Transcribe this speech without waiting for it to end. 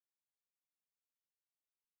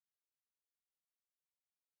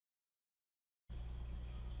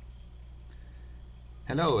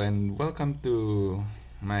Hello and welcome to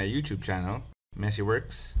my YouTube channel,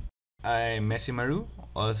 MessyWorks. I'm Messymaru,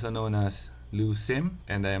 also known as Sim,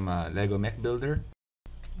 and I'm a Lego mech builder.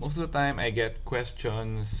 Most of the time I get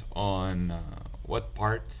questions on what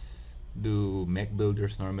parts do mech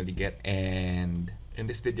builders normally get, and in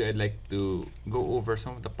this video I'd like to go over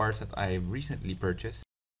some of the parts that I've recently purchased.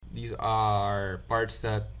 These are parts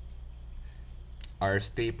that are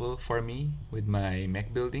staple for me with my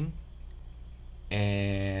mech building,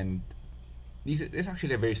 and this is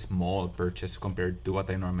actually a very small purchase compared to what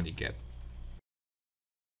I normally get.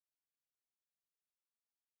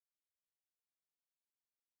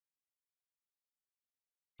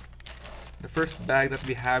 The first bag that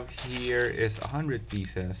we have here is 100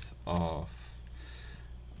 pieces of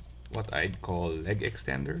what I'd call leg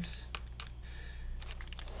extenders.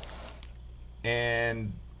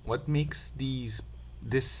 And what makes this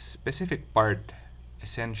specific part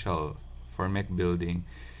essential for mech building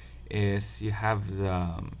is you have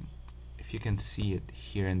the, if you can see it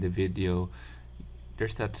here in the video,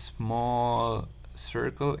 there's that small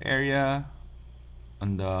circle area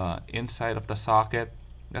on the inside of the socket.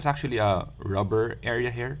 That's actually a rubber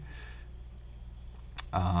area here.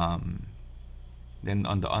 Then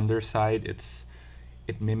on the underside,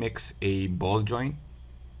 it mimics a ball joint.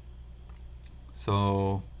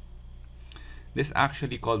 So this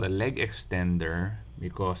actually called a leg extender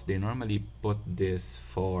because they normally put this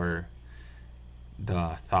for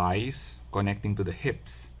the thighs connecting to the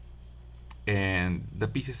hips, and the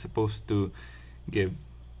piece is supposed to give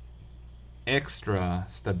extra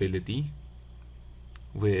stability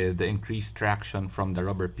with the increased traction from the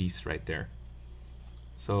rubber piece right there.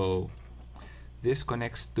 So this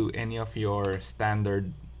connects to any of your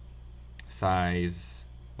standard size,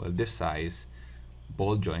 well, this size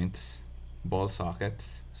ball joints, ball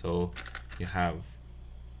sockets. So you have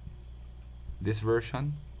this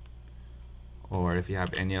version, or if you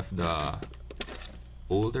have any of the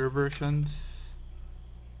older versions,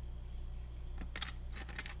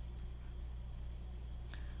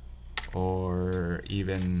 or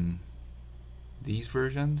even these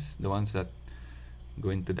versions, the ones that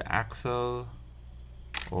go into the axle,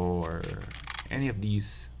 or any of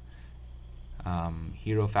these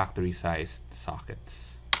Hero factory sized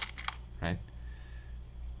sockets, right?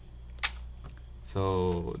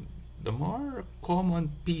 So the more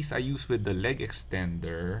common piece I use with the leg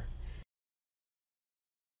extender,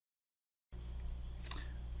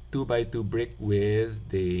 2x2 brick with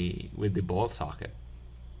the ball socket.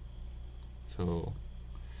 So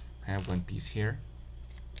I have one piece here,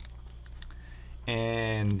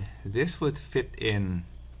 and this would fit in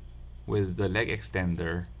with the leg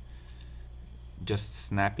extender, just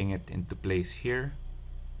snapping it into place here,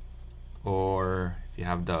 or if you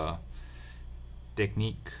have the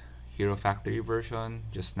Technique Hero Factory version,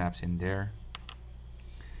 just snaps in there.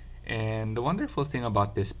 And the wonderful thing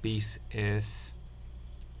about this piece is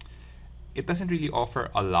it doesn't really offer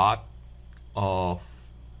a lot of,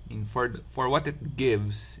 for what it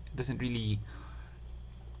gives, it doesn't really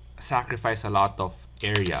sacrifice a lot of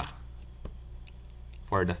area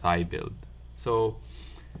for the thigh build. So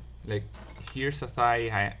like here's a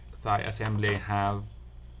thigh assembly I have.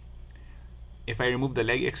 If I remove the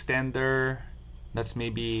leg extender, that's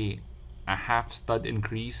maybe a half stud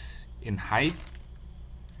increase in height.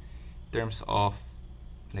 In terms of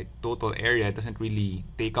like total area, it doesn't really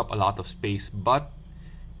take up a lot of space, but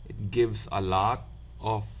it gives a lot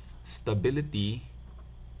of stability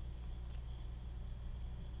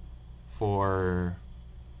for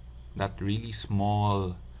that really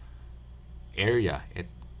small area it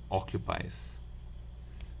occupies.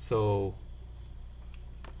 So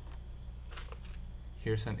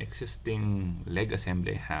here's an existing leg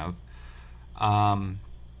assembly I have,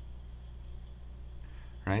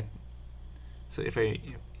 right? So if I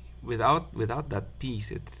without that piece,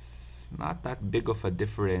 it's not that big of a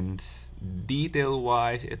difference. Detail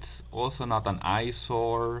wise, it's also not an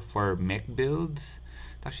eyesore for mech builds.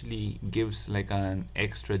 It actually gives like an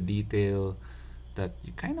extra detail that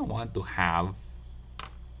you kind of want to have.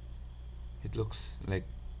 It looks like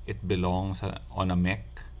it belongs on a mech.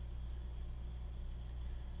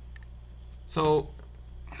 So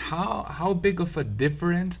how big of a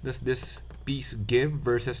difference does this piece give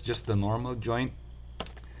versus just the normal joint?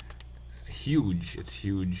 Huge. It's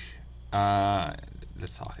huge. Let's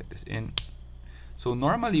socket this in. So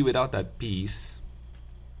normally without that piece,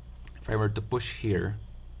 if I were to push here,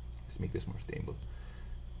 let's make this more stable.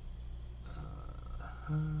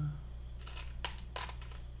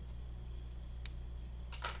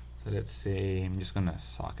 So let's say I'm just gonna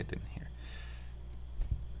socket in here.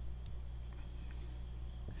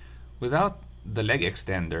 Without the leg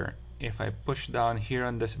extender, if I push down here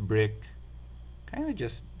on this brick, kind of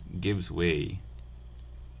just gives way.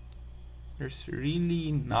 There's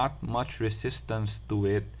really not much resistance to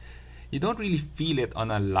it. You don't really feel it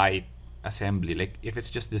on a light assembly. Like if it's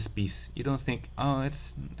just this piece, you don't think, oh,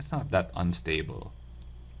 it's not that unstable,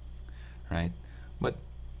 right? But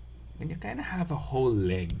when you kind of have a whole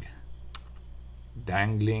leg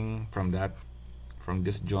dangling from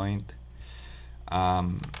this joint,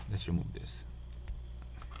 let's remove this.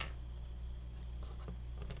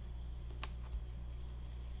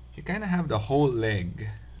 You kind of have the whole leg,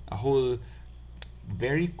 a whole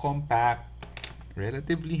very compact,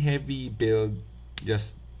 relatively heavy build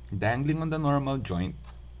just dangling on the normal joint.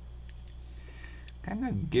 Kind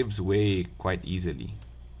of gives way quite easily.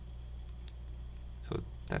 So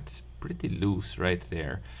that's pretty loose right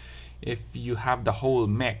there. If you have the whole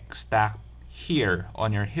mech stacked here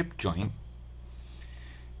on your hip joint,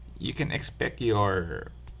 you can expect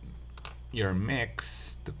your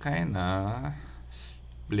mechs to kind of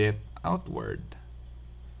split outward.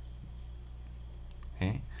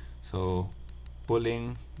 Okay, so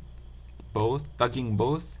pulling both, tugging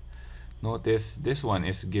both. Notice this one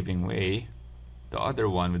is giving way. The other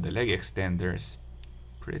one with the leg extenders,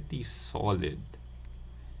 pretty solid.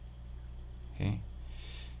 Okay.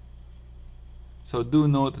 So do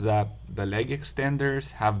note that the leg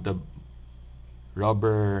extenders have the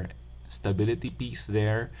rubber stability piece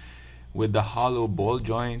there with the hollow ball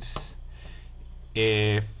joints.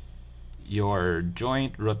 If your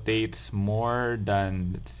joint rotates more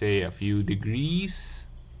than, let's say, a few degrees,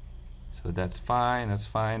 so that's fine,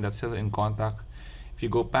 that's still in contact. If you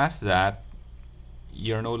go past that,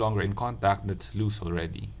 you're no longer in contact, that's loose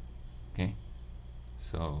already. Okay,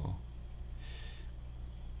 so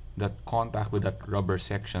that contact with that rubber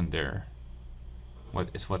section there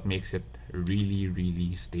is what makes it really,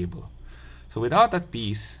 really stable. So without that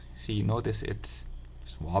piece, see, notice it's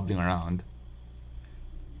just wobbling around.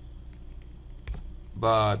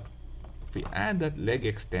 But if we add that leg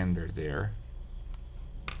extender there,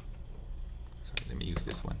 sorry, let me use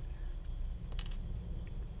this one.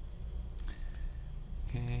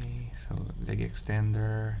 Okay, so leg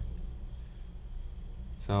extender.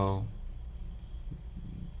 So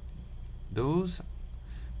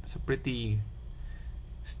that's a pretty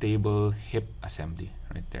stable hip assembly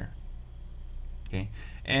right there. Okay,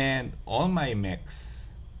 and all my mechs,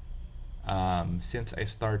 since I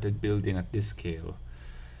started building at this scale,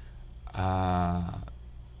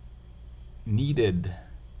 needed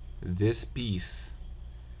this piece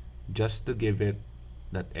just to give it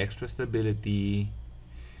that extra stability,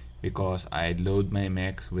 because I load my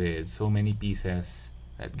mechs with so many pieces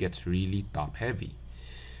that gets really top heavy,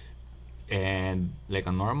 and like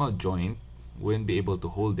a normal joint wouldn't be able to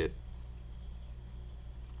hold it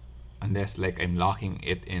unless like I'm locking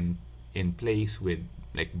it in place with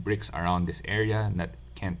like bricks around this area that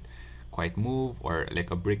can't quite move, or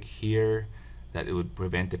like a brick here that it would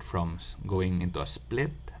prevent it from going into a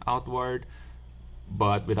split outward.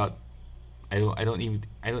 But without, I don't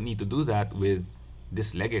need to do that with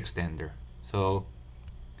this leg extender. So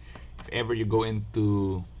if ever you go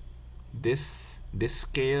into this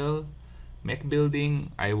scale mech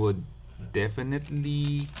building, I would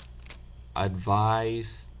definitely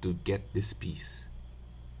advise to get this piece.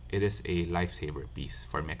 It is a lifesaver piece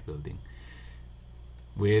for mech building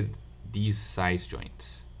with these size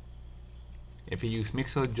joints. If you use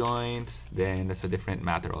mixel joints, then that's a different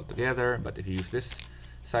matter altogether. But if you use this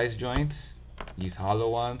size joints, these hollow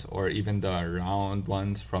ones, or even the round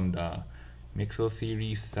ones from the mixel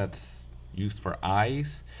series that's used for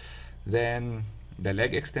eyes, then the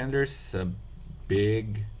leg extender is a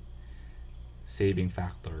big saving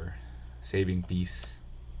factor, saving piece.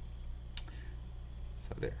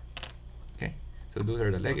 So there. Okay, so those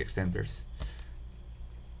are the leg extenders.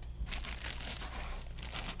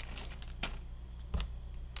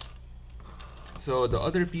 So the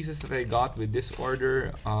other pieces that I got with this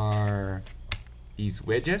order are these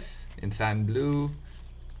wedges in sand blue,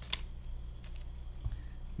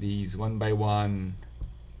 these 1x1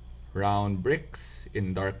 round bricks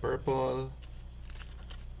in dark purple,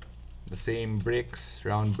 the same bricks,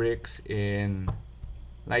 round bricks in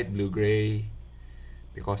light blue gray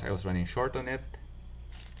because I was running short on it,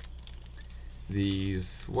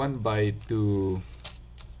 these 1x2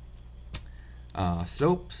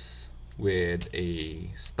 slopes with a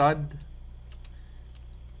stud,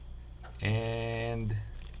 and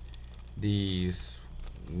these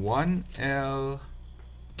 1L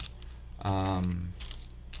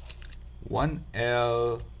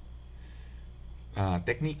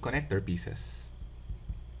Technique connector pieces.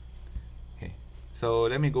 Okay, So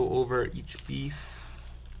let me go over each piece.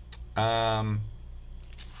 Start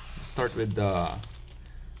with the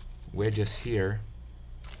wedges here.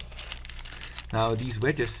 Now these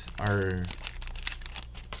wedges are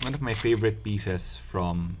one of my favorite pieces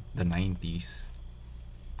from the 90s.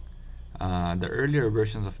 The earlier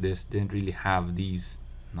versions of this didn't really have these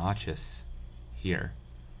notches here.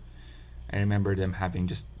 I remember them having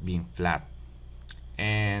just being flat,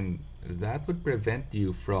 and that would prevent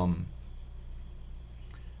you from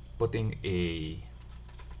putting a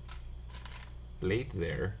plate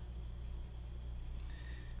there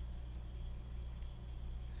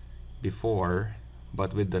before,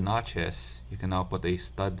 but with the notches you can now put a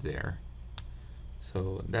stud there.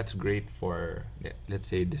 So that's great for, let's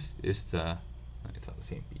say this is the, no, it's not the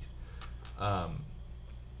same piece.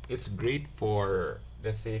 It's great for,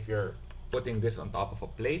 let's say if you're putting this on top of a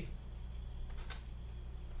plate,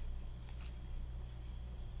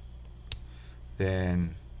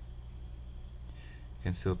 then you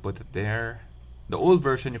can still put it there. The old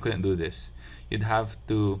version you couldn't do this. You'd have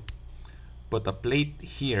to put a plate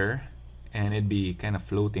here and it'd be kind of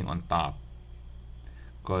floating on top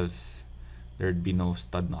because there'd be no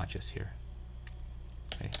stud notches here.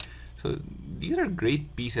 Okay, so these are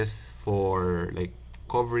great pieces for like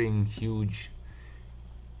covering huge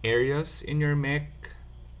areas in your mech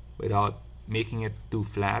without making it too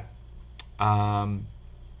flat. I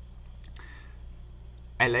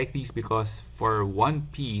like these because for one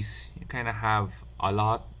piece you kind of have a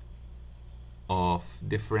lot of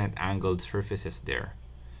different angled surfaces there,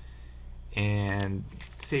 and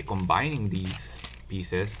say combining these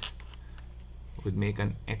pieces would make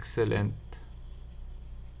an excellent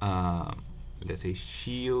let's say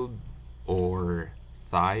shield or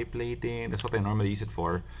thigh plating. That's what I normally use it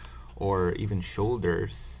for, or even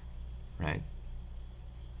shoulders, right?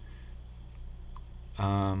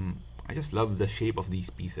 I just love the shape of these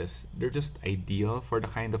pieces. They're just ideal for the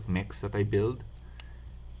kind of mechs that I build,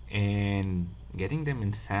 and getting them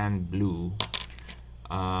in sand blue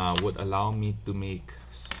would allow me to make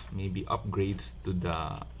maybe upgrades to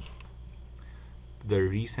the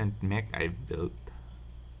recent mech I've built,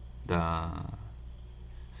 the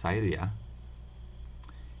Syria.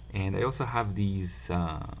 And I also have these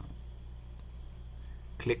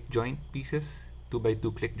click joint pieces,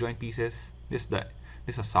 2x2 click joint pieces. This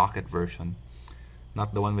is a socket version,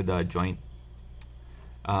 not the one with the joint.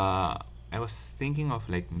 I was thinking of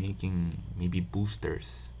like making maybe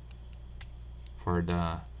boosters for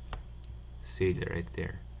the sail right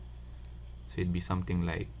there. So it'd be something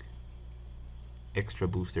like extra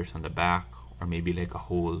boosters on the back, or maybe like a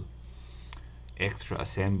whole extra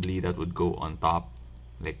assembly that would go on top,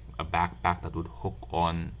 like a backpack that would hook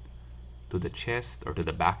on to the chest or to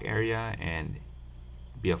the back area and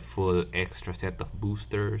be a full extra set of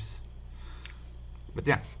boosters. But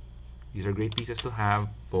yeah, these are great pieces to have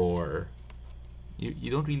for,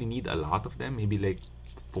 you don't really need a lot of them, maybe like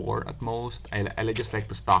 4 at most. I just like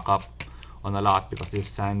to stock up on a lot because this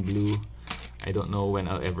sand blue, I don't know when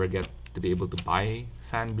I'll ever get to be able to buy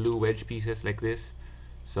sand blue wedge pieces like this,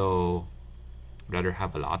 so rather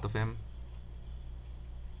have a lot of them,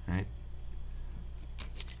 right?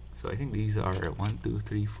 So I think these are 1, 2,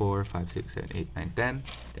 3, 4, 5, 6, 7, 8, 9,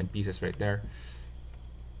 10 pieces right there.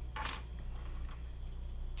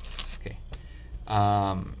 Okay.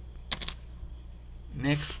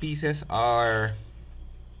 Next pieces are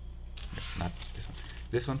not this one.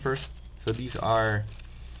 This one first. So these are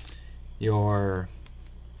your,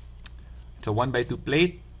 it's a 1x2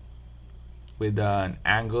 plate with an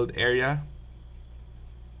angled area.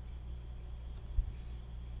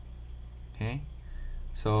 Okay.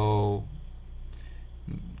 So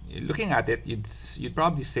looking at it, you'd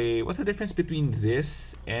probably say, what's the difference between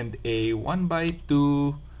this and a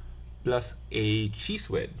 1x2 plus a cheese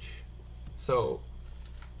wedge? So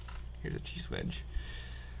here's a cheese wedge.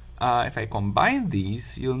 If I combine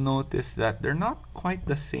these, you'll notice that they're not quite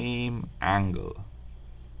the same angle.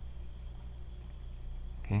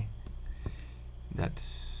 Okay,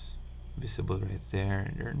 that's visible right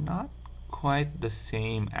there. They're not quite the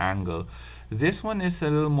same angle. This one is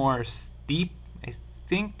a little more steep. I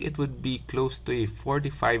think it would be close to a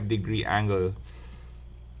 45-degree angle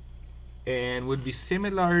and would be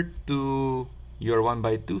similar to your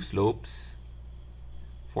 1x2 slopes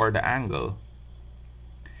for the angle.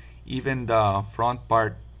 Even the front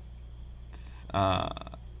part,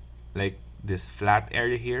 like this flat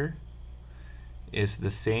area here, is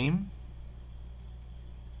the same.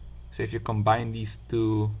 So if you combine these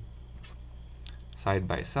two side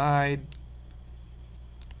by side,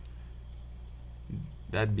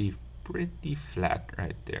 that'd be pretty flat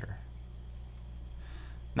right there.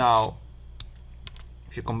 Now,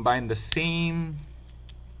 if you combine the same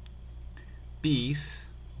piece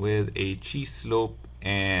with a cheese slope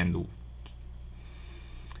and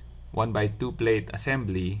 1x2 plate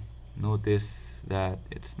assembly, notice that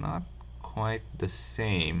it's not quite the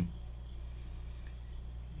same.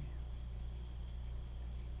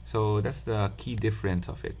 So that's the key difference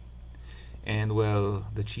of it. And well,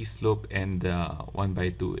 the cheese slope and the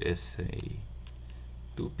 1x2 is a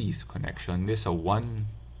two-piece connection. This is a one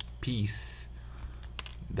piece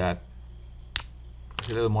that is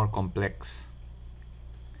a little more complex.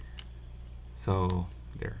 So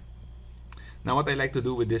there. Now what I like to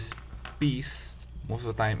do with this piece most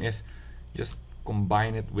of the time is just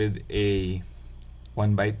combine it with a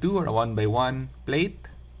 1x2 or a 1x1 plate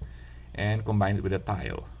and combine it with a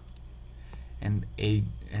tile. And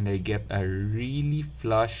I get a really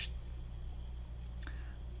flush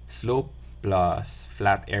slope plus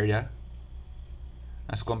flat area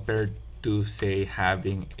as compared to, say,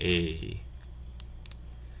 having a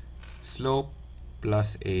slope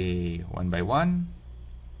plus a 1x1.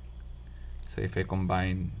 So if I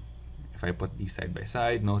put these side by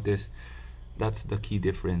side, notice that's the key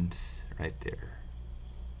difference right there.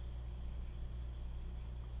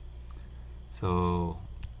 So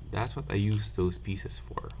that's what I use those pieces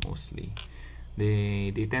for mostly.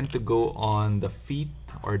 They tend to go on the feet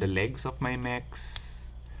or the legs of my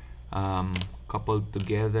mechs, coupled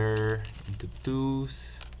together into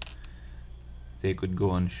twos. They could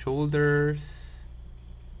go on shoulders.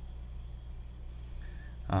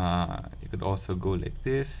 You could also go like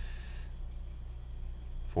this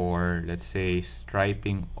for, let's say,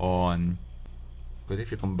 striping on, because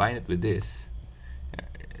if you combine it with this,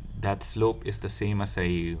 that slope is the same as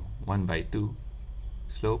a 1x2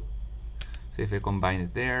 slope. So if I combine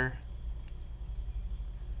it there,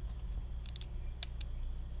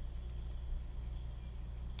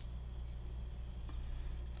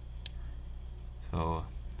 so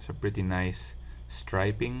it's a pretty nice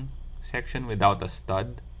striping section without a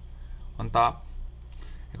stud on top.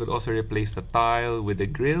 I could also replace the tile with a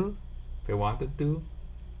grill if I wanted to.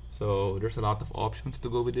 So there's a lot of options to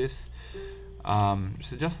go with this.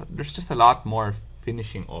 There's just a lot more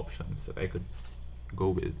finishing options that I could go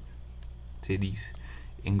with. Say these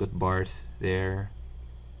ingot bars there.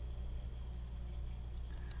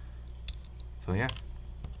 So yeah.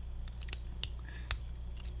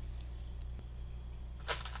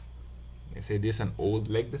 Let's say this is an old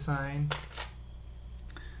leg design.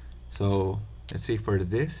 So let's say for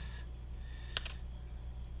this,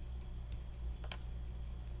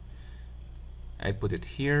 I put it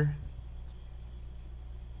here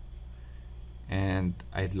and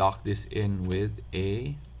I'd lock this in with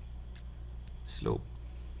a slope,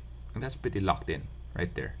 and that's pretty locked in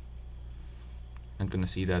right there. I'm gonna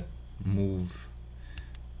see that move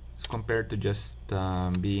as compared to just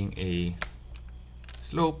being a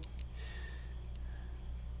slope.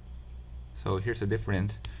 So here's the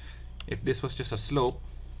difference. If this was just a slope,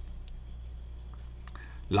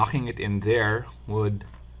 locking it in there would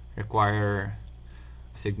require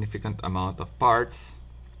a significant amount of parts.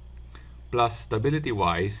 Plus, stability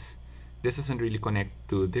wise, this doesn't really connect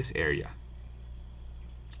to this area.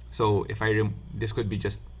 So if this could be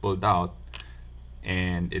just pulled out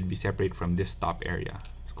and it'd be separate from this top area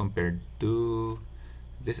as compared to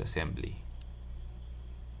this assembly.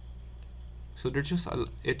 So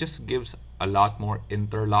it just gives a lot more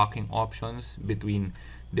interlocking options between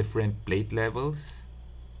different plate levels,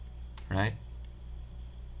 right?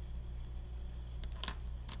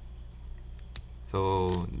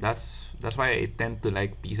 So that's why I tend to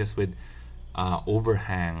like pieces with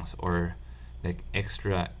overhangs or like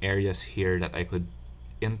extra areas here that I could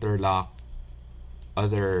interlock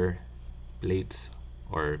other plates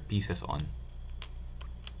or pieces on.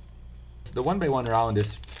 The 1x1 round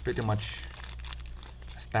is pretty much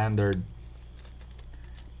a standard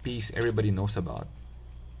piece everybody knows about.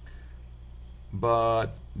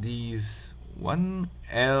 But these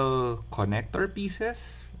 1L connector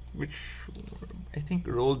pieces, which I think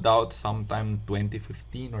rolled out sometime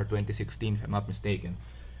 2015 or 2016 if I'm not mistaken.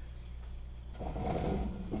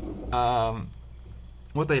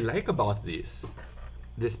 What I like about this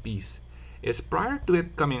piece is prior to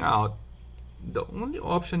it coming out, the only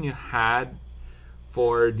option you had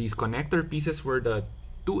for these connector pieces were the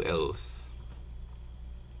 2Ls.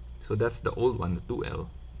 So that's the old one, the 2L.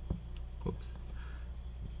 Oops.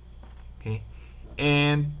 Okay.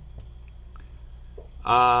 And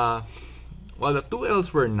well, the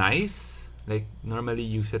 2Ls were nice. Like normally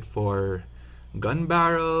use it for gun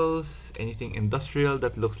barrels, anything industrial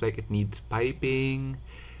that looks like it needs piping.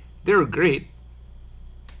 They're great,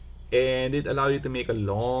 and it allows you to make a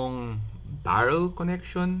long barrel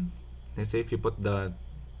connection. Let's say if you put the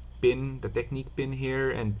pin, the technique pin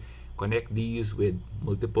here, and connect these with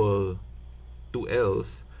multiple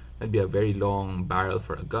 2Ls, that'd be a very long barrel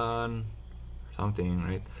for a gun, something,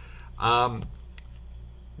 right?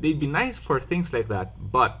 They'd be nice for things like that,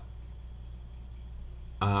 but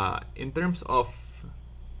in terms of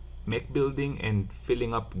mech building and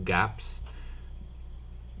filling up gaps,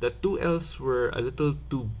 the 2Ls were a little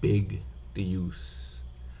too big to use.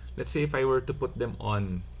 Let's say if I were to put them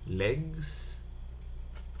on legs,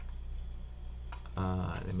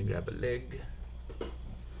 let me grab a leg.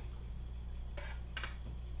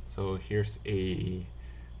 So here's a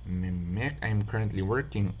mech I'm currently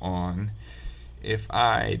working on. If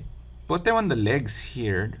I put them on the legs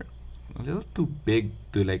here, they're a little too big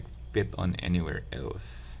to like fit on anywhere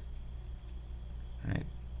else, right?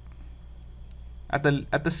 At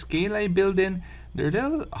the scale I build in, they're a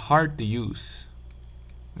little hard to use.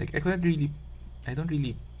 Like I don't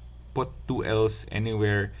really put 2Ls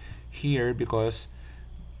anywhere here because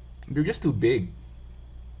they're just too big.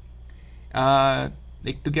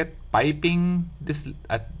 Like to get piping this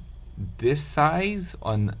at this size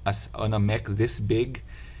on a mech this big,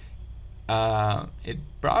 it'd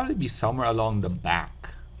probably be somewhere along the back,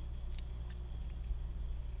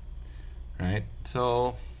 right?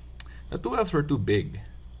 So the 2Ls were too big.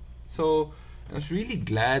 So I was really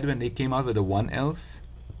glad when they came out with the 1Ls.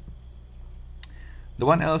 The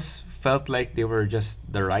 1Ls felt like they were just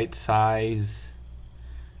the right size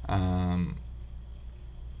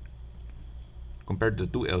compared to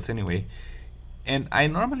 2Ls anyway. And I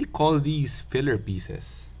normally call these filler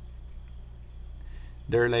pieces.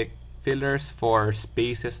 They're like fillers for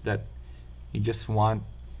spaces that you just want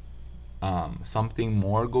something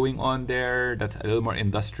more going on there that's a little more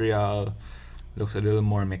industrial, looks a little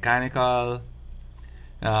more mechanical.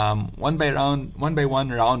 One by one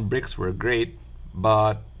round bricks were great,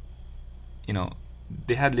 but you know,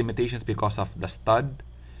 they had limitations because of the stud,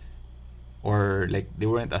 or like they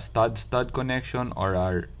weren't a stud connection or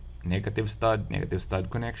a negative stud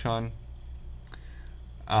connection.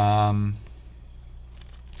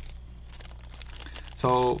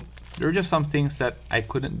 So there were just some things that I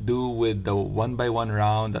couldn't do with the 1x1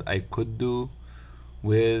 round that I could do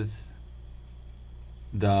with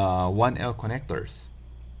the 1L connectors.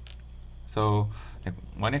 So like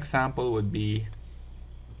one example would be,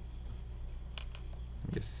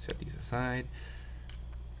 just set these aside,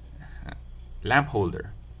 lamp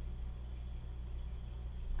holder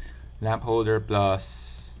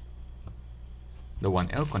plus the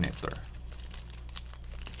 1L connector.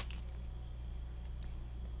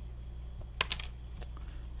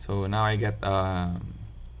 So now I get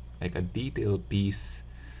like a detail piece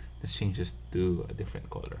that changes to a different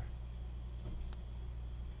color.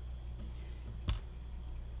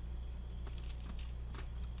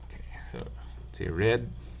 Okay, so let's say red,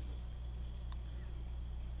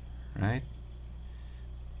 right?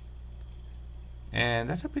 And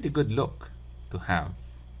that's a pretty good look to have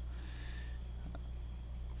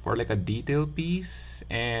for like a detail piece.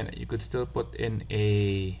 And you could still put in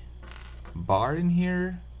a bar in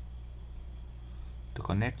here to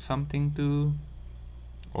connect something to,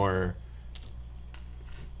 or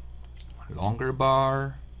a longer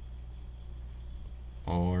bar,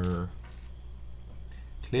 or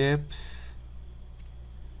clips,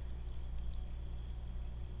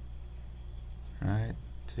 right?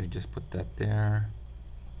 So you just put that there.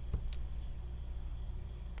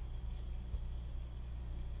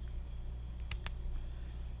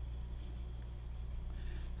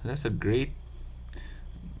 So that's a great,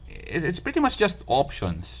 it's pretty much just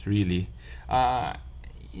options, really.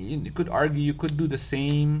 You could argue you could do the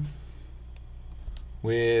same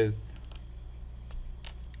with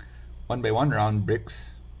 1x1 round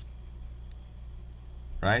bricks,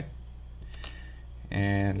 right?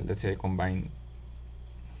 And let's say I combine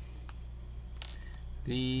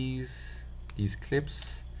these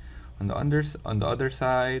clips on the outer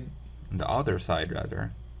side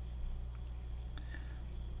rather.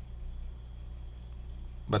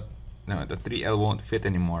 But no, the 3L won't fit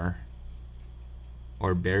anymore,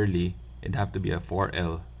 or barely. It'd have to be a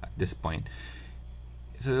 4L at this point.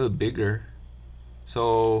 It's a little bigger,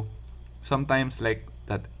 so sometimes like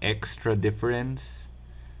that extra difference,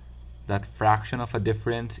 that fraction of a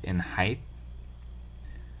difference in height,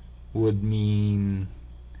 would mean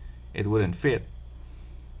it wouldn't fit,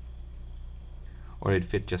 or it'd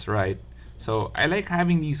fit just right. So I like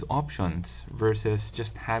having these options versus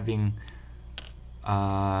just having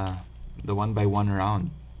the 1x1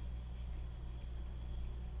 round.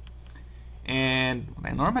 And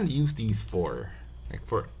what I normally use these for, like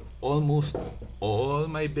for almost all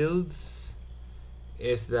my builds,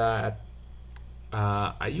 is that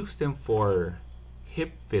I use them for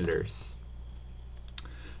hip fillers.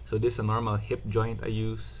 So this is a normal hip joint I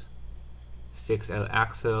use, 6L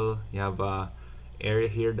axle. You have a area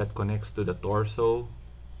here that connects to the torso,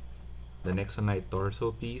 the Nexonite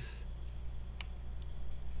torso piece,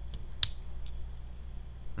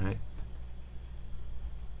 right?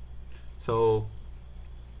 So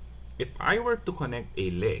if I were to connect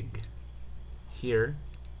a leg here,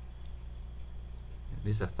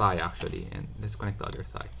 this is a thigh actually, and let's connect the other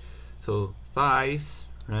thigh. So thighs,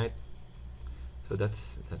 right? So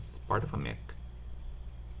that's part of a mech.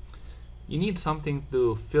 You need something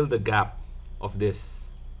to fill the gap of this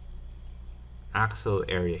axle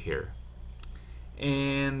area here,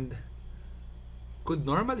 and could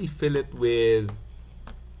normally fill it with,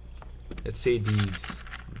 let's say, these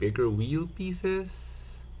bigger wheel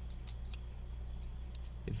pieces.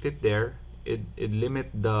 It fit there. It limit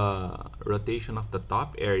the rotation of the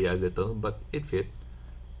top area a little, but it fit,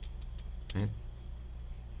 right?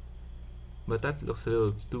 But that looks a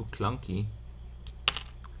little too clunky.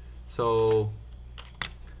 So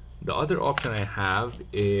the other option I have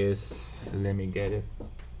is, let me get it.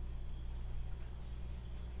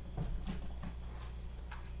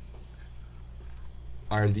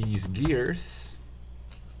 Are these gears.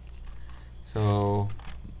 So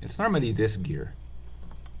it's normally this gear.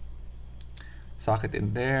 Socket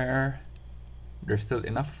in there. There's still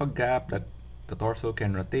enough of a gap that the torso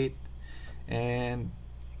can rotate, and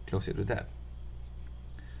close it with that.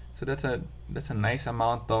 So that's a nice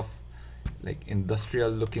amount of like industrial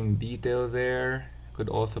looking detail there. Could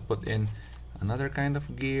also put in another kind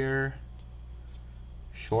of gear,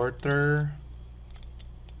 shorter,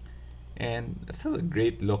 and still a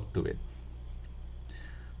great look to it.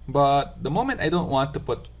 But the moment I don't want to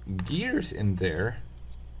put gears in there,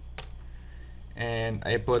 and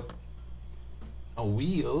I put a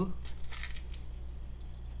wheel,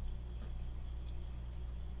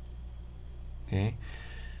 okay,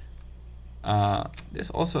 there's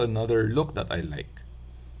also another look that I like.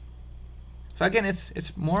 So again,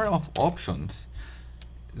 it's more of options.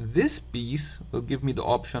 This piece will give me the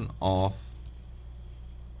option of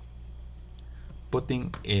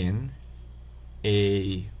putting in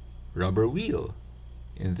a rubber wheel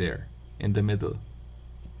in there in the middle,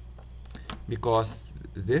 because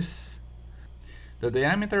the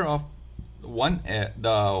diameter of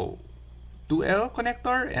the 2L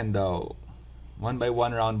connector and the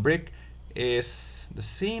 1x1 round brick is the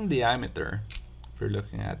same diameter if you're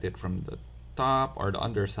looking at it from the top or the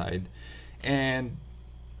underside. And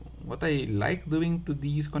what I like doing to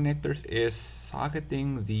these connectors is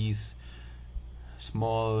socketing these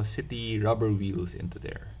small city rubber wheels into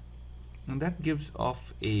there, and that gives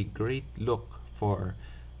off a great look for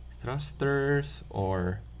thrusters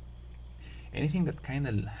or anything that kind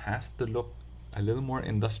of has to look a little more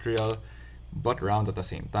industrial but round at the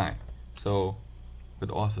same time. So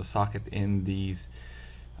could also socket in these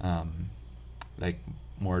like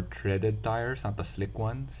more treaded tires, not the slick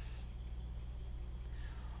ones.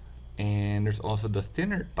 And there's also the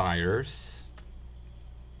thinner tires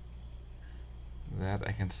that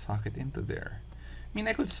I can socket into there. I mean,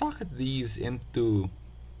 I could socket these into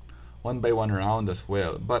 1x1 round as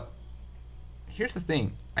well, but here's the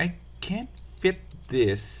thing, I can't fit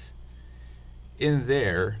this in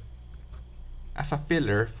there as a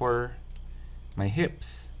filler for my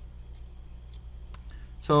hips.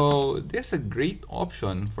 So this is a great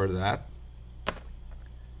option for that,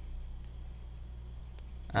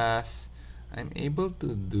 as I'm able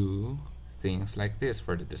to do things like this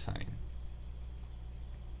for the design.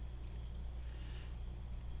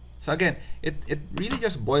 So again, it really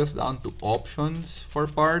just boils down to options for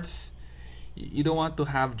parts. You don't want to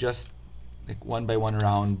have just like 1x1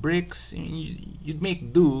 round bricks. You'd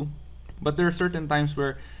make do, but there are certain times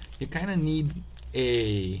where you kind of need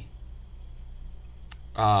an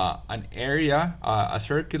area, a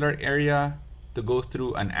circular area to go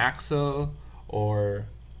through an axle, or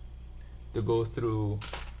to go through,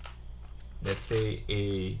 let's say,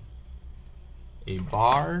 a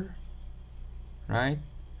bar, right?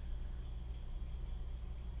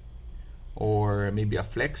 Or maybe a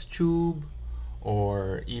flex tube,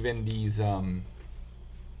 or even these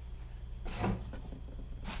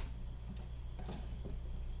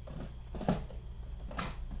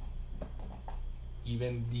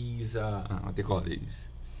what do you call these,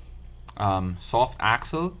 soft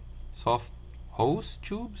axle, soft hose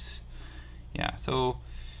tubes. Yeah, so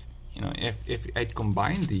you know, if I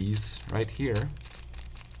combine these right here,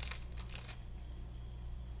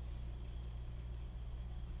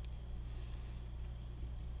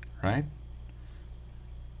 right,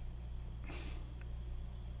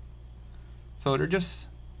 So there are just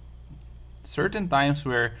certain times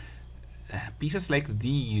where pieces like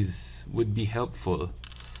these would be helpful.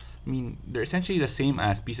 I mean, they're essentially the same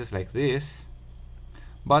as pieces like this,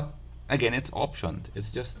 but again, it's options.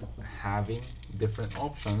 It's just having different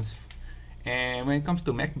options. And when it comes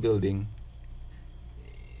to mech building,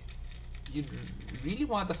 you really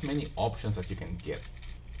want as many options as you can get.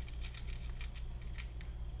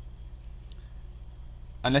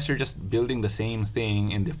 Unless you're just building the same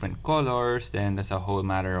thing in different colors, then that's a whole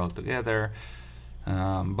matter altogether.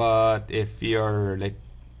 But if you're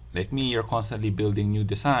like me, you're constantly building new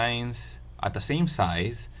designs at the same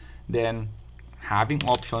size, then having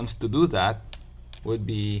options to do that would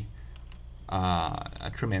be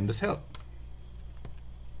a tremendous help.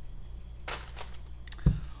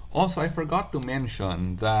 Also, I forgot to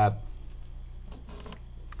mention that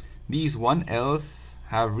these 1Ls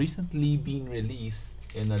have recently been released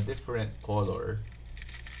in a different color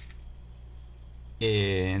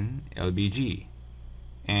in LBG,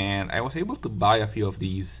 and I was able to buy a few of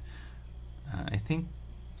these I think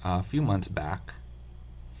a few months back.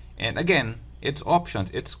 And again, it's options.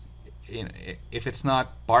 It's if it's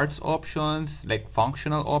not parts options, like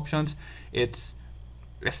functional options, it's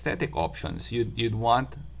aesthetic options. You'd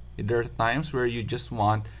want, there are times where you just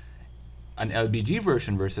want an LBG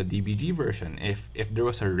version versus a DBG version. If there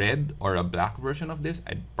was a red or a black version of this,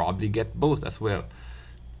 I'd probably get both as well.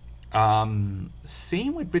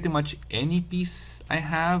 Same with pretty much any piece I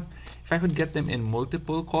have. If I could get them in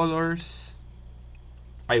multiple colors,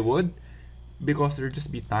 I would, because there'd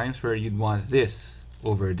just be times where you'd want this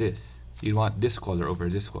over this. You'd want this color over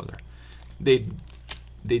this color. They'd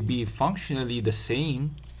be functionally the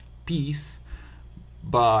same piece,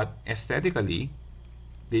 but aesthetically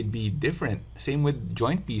they'd be different. Same with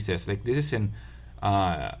joint pieces. Like this is in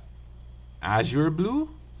azure blue,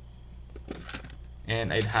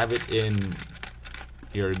 and I'd have it in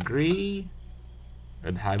your gray.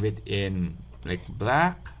 I'd have it in like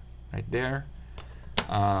black right there.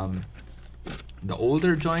 The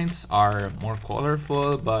older joints are more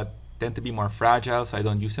colorful but tend to be more fragile, so I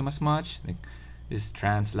don't use them as much. Like this is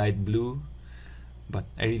trans light blue, but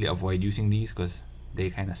I really avoid using these because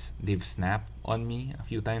they've snapped on me a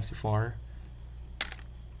few times before.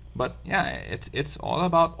 But yeah, it's all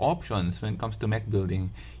about options when it comes to mech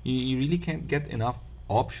building. You really can't get enough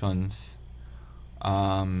options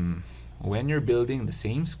when you're building the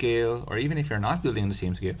same scale, or even if you're not building the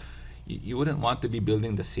same scale. You wouldn't want to be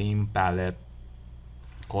building the same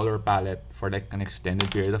color palette for like an extended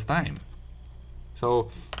period of time. So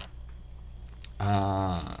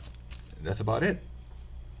that's about it.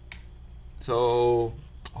 So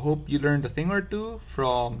hope you learned a thing or two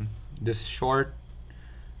from this short,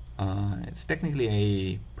 it's technically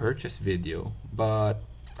a purchase video, but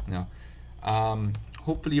you know,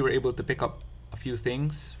 hopefully you were able to pick up a few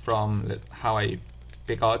things from how I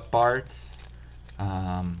pick out parts,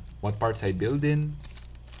 what parts I build in,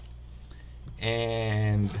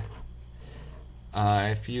 and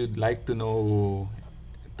if you'd like to know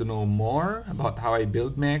more about how I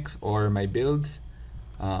build mechs or my builds,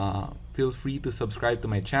 feel free to subscribe to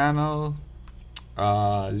my channel.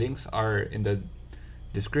 Links are in the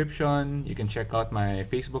description. You can check out my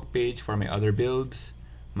Facebook page for my other builds,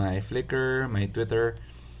 my Flickr, my Twitter,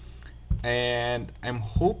 and I'm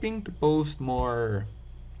hoping to post more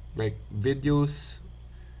like videos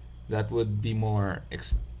that would be more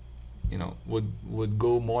would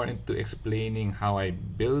go more into explaining how I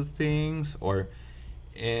build things, or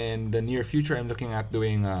in the near future I'm looking at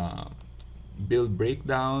doing build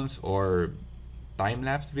breakdowns or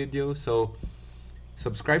time-lapse videos. So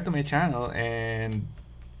subscribe to my channel and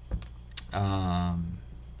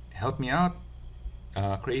help me out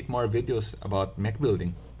create more videos about mech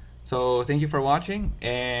building. So thank you for watching,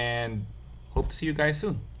 and hope to see you guys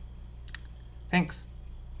soon. Thanks.